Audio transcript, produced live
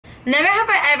Never have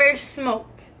I ever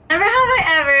smoked. Never have I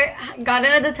ever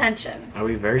gotten a detention. Are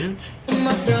we virgins?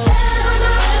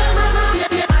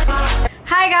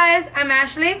 Hi guys, I'm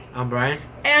Ashley. I'm Brian.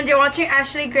 And you're watching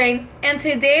Ashley Gray. And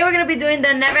today we're going to be doing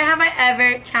the Never Have I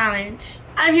Ever challenge.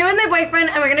 I'm here with my boyfriend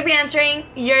and we're going to be answering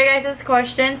your guys'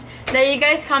 questions that you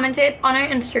guys commented on our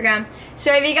Instagram.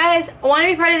 So if you guys want to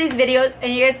be part of these videos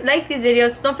and you guys like these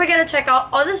videos, don't forget to check out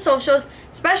all the socials,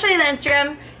 especially the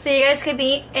Instagram, so you guys can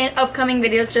be in upcoming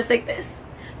videos just like this.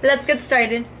 Let's get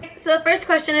started. So the first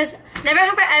question is, never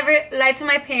have I ever lied to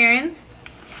my parents.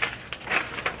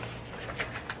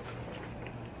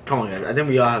 Come on guys, I think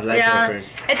we all have lied to our parents.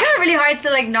 It's kind of really hard to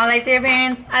like not lie to your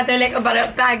parents, either like about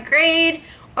a bad grade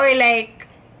or like,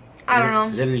 I don't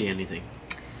know. Literally anything.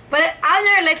 But I've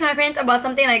never lied to my parents about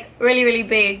something like really, really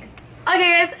big.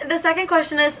 Okay guys, the second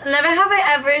question is, never have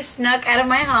I ever snuck out of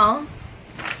my house.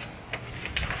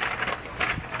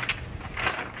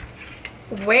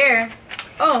 Where?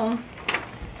 Oh.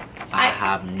 I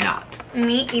have not.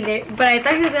 Me either. But I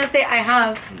thought he was going to say I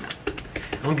have. No.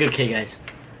 I'm a good kid, guys.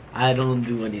 I don't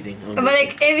do anything. But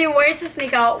like, if you were to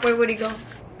sneak out, where would you go?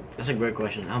 That's a great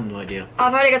question. I have no idea.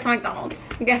 I'll probably go to McDonald's,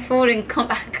 get food, and come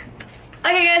back.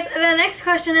 Okay guys, the next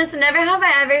question is, never have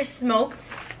I ever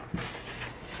smoked.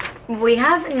 We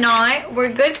have not. We're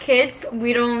good kids.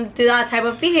 We don't do that type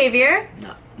of behavior.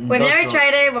 No. We've never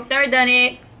tried it. We've never done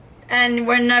it. And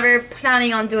we're never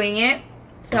planning on doing it.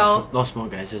 So don't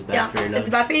smoke, guys. It's bad for your lungs. It's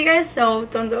bad for you guys, so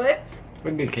don't do it.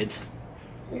 We're good kids.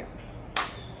 Yeah.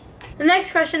 The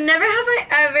next question, never have I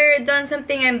ever done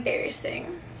something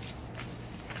embarrassing.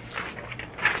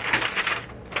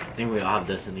 I think we all have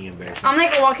done something embarrassing. I'm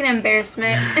like a walking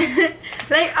embarrassment.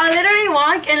 Like, I literally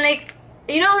walk and like,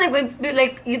 you know,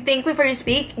 like you think before you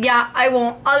speak. Yeah, I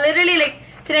won't. I'll literally like,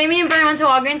 today me and Brian went to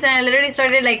Walgreens and I literally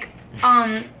started like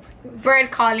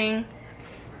bird calling.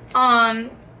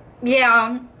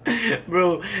 Yeah.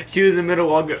 Bro, she was in the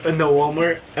middle of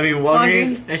Walmart,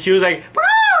 and she was like,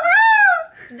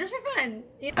 just for fun.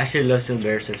 Ashley loves to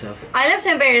embarrass herself. I love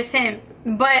to embarrass him,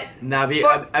 but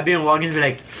I've been walking and be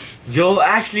like, yo,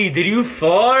 Ashley, did you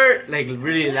fart? Like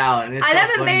really loud. And it's I love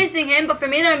embarrassing him, but for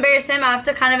me to embarrass him, I have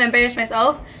to kind of embarrass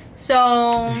myself.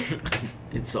 So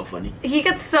it's so funny. He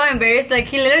gets so embarrassed, like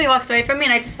he literally walks away from me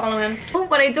and I just follow him.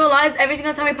 What I do a lot is every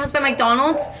single time we pass by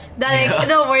McDonald's, that like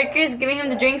the workers giving him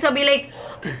the drinks, I'll be like,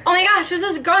 oh my gosh, there's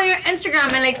this girl on your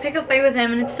Instagram, and like pick a fight with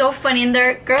him, and it's so funny. And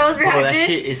their girls' reaction, that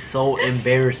shit is so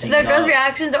embarrassing. The girls'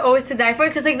 reactions are always to die for,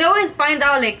 because like they always find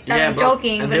out like that I'm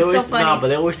joking, but it's so funny. No, but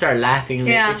they always start laughing.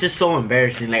 Like, it's just so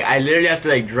embarrassing. Like I literally have to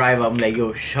like drive up. I'm like,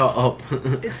 yo, shut up.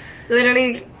 It's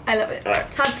literally, I love it.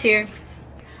 Top tier.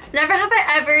 Never have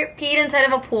I ever peed inside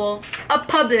of a pool, a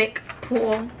public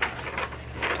pool.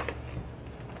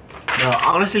 No,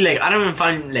 honestly, like I don't even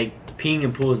find like peeing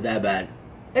in pools that bad.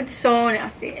 It's so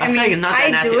nasty. I feel like it's not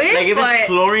that nasty. Do it, like if it's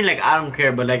chlorine, like I don't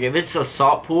care. But like if it's a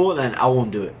salt pool, then I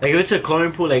won't do it. Like if it's a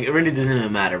chlorine pool, like it really doesn't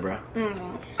even matter, bro.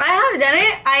 I have done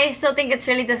it. I still think it's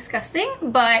really disgusting,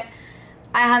 but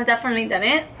I have definitely done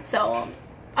it. So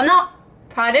I'm not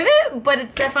proud of it, but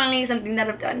it's definitely something that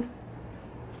I've done.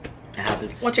 It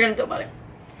happens. What you gonna do about it?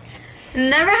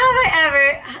 Never have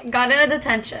I ever gotten a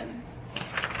detention.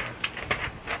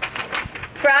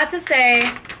 Proud to say,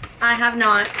 I have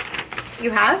not. You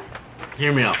have?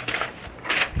 Hear me out.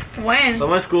 When? So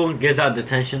my school gives out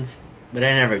detentions, but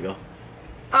I never go.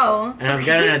 Oh. And I've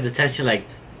gotten a detention like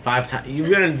 5 times.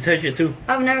 You've gotten a detention too?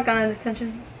 I've never gotten a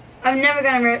detention. I've never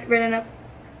gotten written up.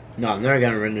 No, I've never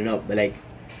gotten written up, but like...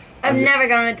 I've never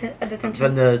gotten a detention.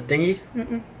 But the thingies?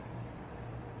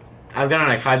 I've gotten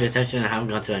like 5 detention and I haven't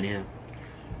gone to any of them.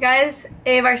 Guys,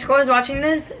 if our school is watching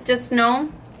this, just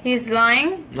know he's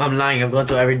lying. No, I'm lying. I've gone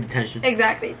to every detention.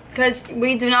 Exactly. Because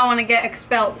we do not want to get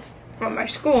expelled from our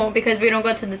school because we don't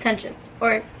go to detentions.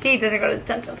 Or he doesn't go to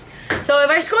detentions. So if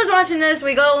our school is watching this,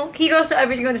 he goes to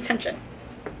every single detention.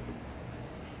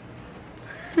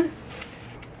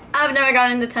 I've never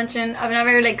gotten in detention. I've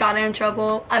never like gotten in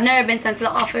trouble. I've never been sent to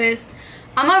the office.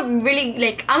 I'm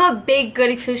a big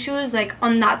goody two shoes like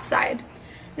on that side.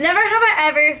 Never have I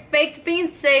ever faked being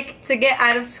sick to get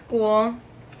out of school.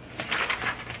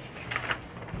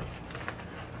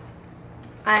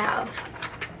 I have.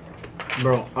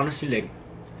 Bro, honestly, like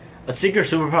a secret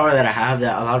superpower that I have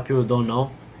that a lot of people don't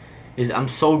know is I'm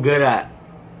so good at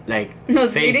like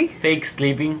fake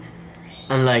sleeping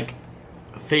and like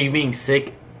fake being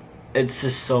sick. It's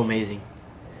just so amazing.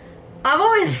 I've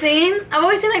always seen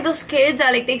like those kids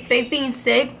that like they fake being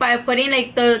sick by putting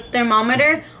like the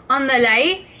thermometer on the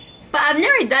light, but I've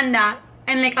never done that,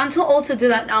 and like I'm too old to do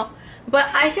that now. But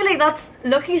I feel like that's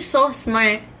looking so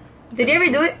smart. Did you ever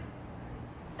do it?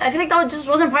 I feel like that just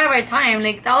wasn't part of our time.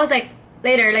 Like, that was like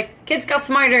later. Like, kids got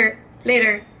smarter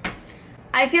later.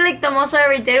 I feel like the most I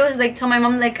ever did was like tell my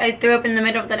mom like I threw up in the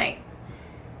middle of the night.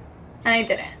 And I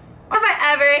didn't. Have I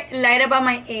ever lied about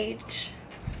my age?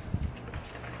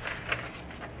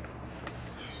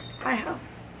 I have.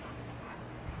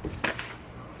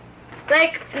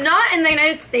 Like, not in the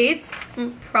United States.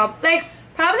 Probably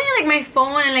like my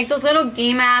phone and like those little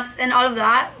game apps and all of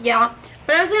that. Yeah.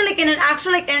 But I'm saying like in an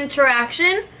actual like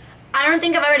interaction, I don't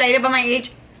think I've ever lied about my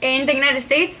age in the United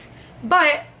States.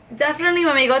 But definitely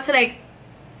when we go to like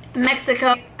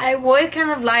Mexico, I would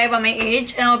kind of lie about my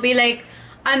age and I'll be like,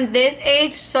 I'm this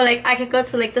age, so like I could go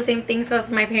to like the same things as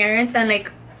my parents and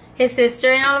like his sister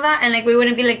and all of that, and like we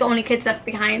wouldn't be like the only kids left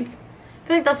behind. I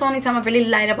feel like that's the only time I've really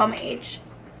lied about my age.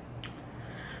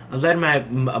 I've lied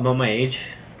about my age.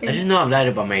 I just know I've lied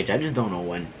about my age. I just don't know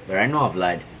when, but I know I've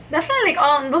lied. Definitely like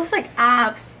on those like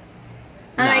apps.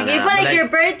 And like you put like your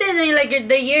birthday and then like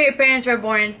the year your parents were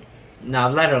born. No,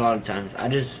 I've lied a lot of times. I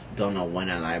just don't know when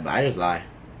I lie, but I just lie.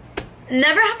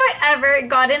 Never have I ever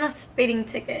gotten a speeding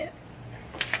ticket.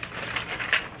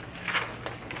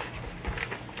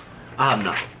 I have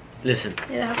not. Listen.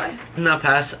 Yeah, have I? I'm not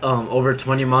past over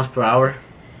 20 miles per hour.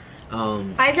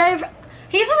 I drive.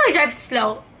 He says I drive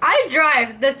slow. I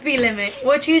drive the speed limit,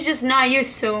 which he's just not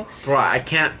used to. Bro, I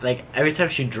can't. Like every time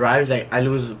she drives, like I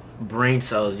lose brain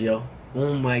cells, yo.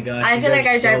 Oh my god. I feel like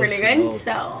I drive really good,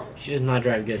 so. She does not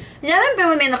drive good. You haven't been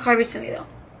with me in the car recently, though.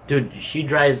 Dude, she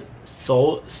drives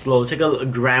so slow. It's like a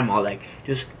grandma, like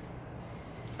just.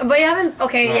 But you haven't.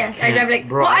 Okay, Bro, yes, I drive like.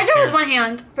 Bro, well, I drive with one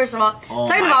hand. First of all. Oh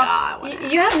Second my of all,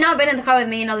 god, you have not been in the car with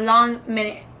me in a long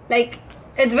minute. Like,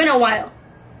 it's been a while.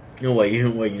 No way, you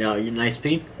know you nice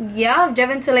speed. Yeah, I've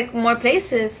driven to like more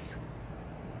places.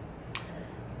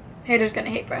 Haters gonna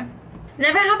hate, bro.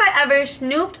 Never have I ever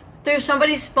snooped through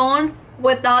somebody's phone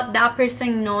without that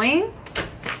person knowing.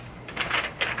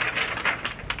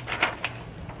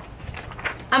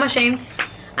 I'm ashamed.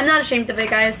 I'm not ashamed of it,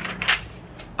 guys.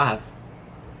 I have.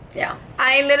 Yeah.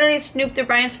 I literally snoop through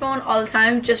Brian's phone all the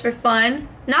time just for fun.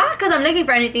 Not because I'm looking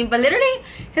for anything, but literally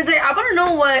because like, I want to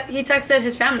know what he texted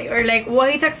his family or like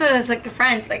what he texted his like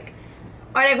friends, like,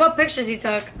 or like what pictures he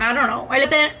took. I don't know. Or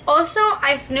then also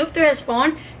I snoop through his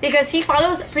phone because he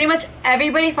follows pretty much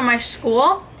everybody from my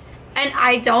school, and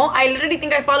I don't. I literally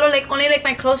think I follow like only like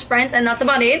my close friends, and that's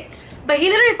about it. But he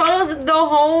literally follows the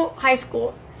whole high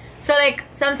school. So like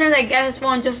sometimes I get his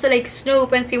phone just to like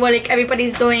snoop and see what like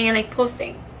everybody's doing and like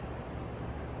posting.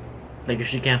 Like if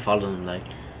she can't follow them, like.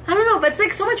 I don't know, but it's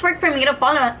like so much work for me to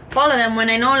follow them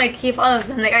when I know like he follows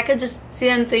them. Like I could just see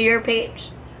them through your page.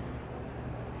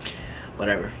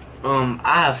 Whatever.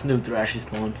 I have snooped through Ashley's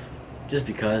phone, just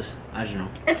because. I don't know.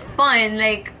 It's fun,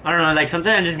 like. I don't know, like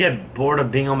sometimes I just get bored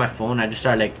of being on my phone. I just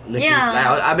start like looking. Yeah.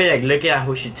 Like, I'll be like looking at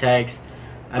who she texts.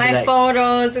 My like,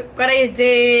 photos, what I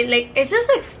did, like it's just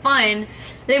like fun.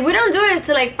 Like we don't do it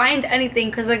to like find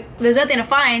anything, cause like there's nothing to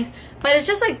find. But it's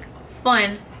just like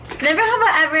fun. Never have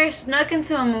I ever snuck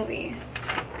into a movie.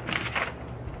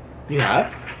 You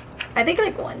have? I think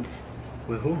like once.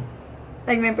 With who?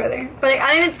 Like my brother. But like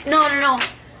I didn't even no.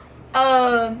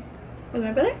 With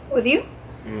my brother? With you?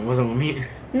 It wasn't with me.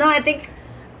 No, I think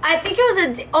it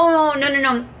was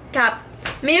no. Cap.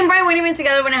 Me and Brian weren't even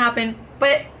together when it happened.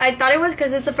 But I thought it was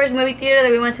because it's the first movie theater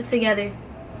that we went to together.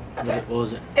 That's right. What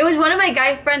was it? It was one of my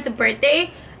guy friends' birthday,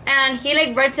 and he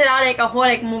like rented out like a whole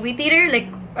like movie theater, like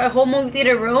a whole movie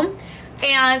theater room,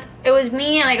 and it was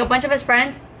me and like a bunch of his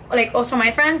friends, like also my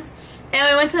friends, and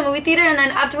we went to the movie theater, and then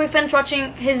after we finished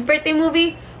watching his birthday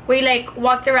movie, we like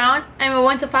walked around and we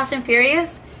went to Fast and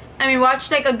Furious, and we watched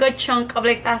like a good chunk of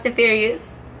like Fast and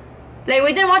Furious. Like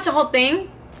we didn't watch the whole thing,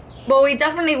 but we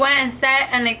definitely went and sat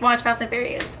and like watched Fast and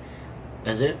Furious.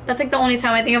 That's it? That's like the only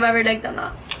time I think I've ever like done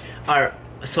that. Alright,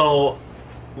 so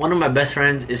one of my best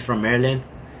friends is from Maryland,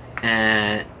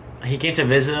 and he came to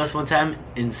visit us one time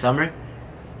in summer,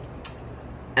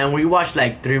 and we watched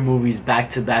like 3 movies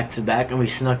back to back to back, and we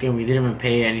snuck in. We didn't even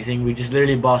pay anything. We just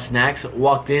literally bought snacks,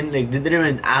 walked in, like they didn't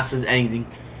even ask us anything.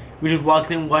 We just walked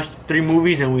in, watched 3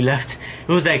 movies, and we left.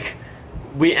 It was like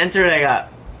we entered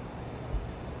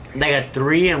like at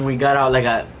 3 and we got out like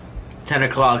at 10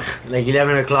 o'clock, like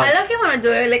 11 o'clock. I low-key want to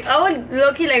do it. Like, I would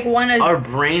low-key like want to. Our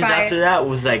brains after that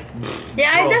was like.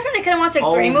 Yeah, bro. I definitely couldn't watch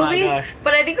like 3 movies. Gosh.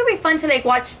 But I think it would be fun to like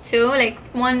watch 2, like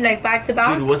one like back to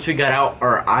back. Dude, once we got out,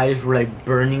 our eyes were like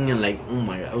burning and like, oh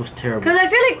my god, it was terrible. Because I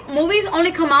feel like movies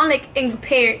only come out like in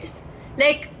pairs.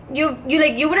 Like you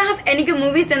wouldn't have any good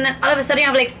movies, and then all of a sudden you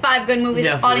have like 5 good movies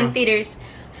all in theaters.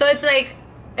 So it's like,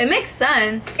 it makes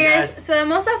sense. Yeah. Guys, so the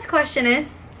most asked question is,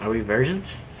 are we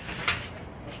virgins?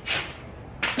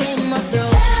 In my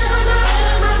throat.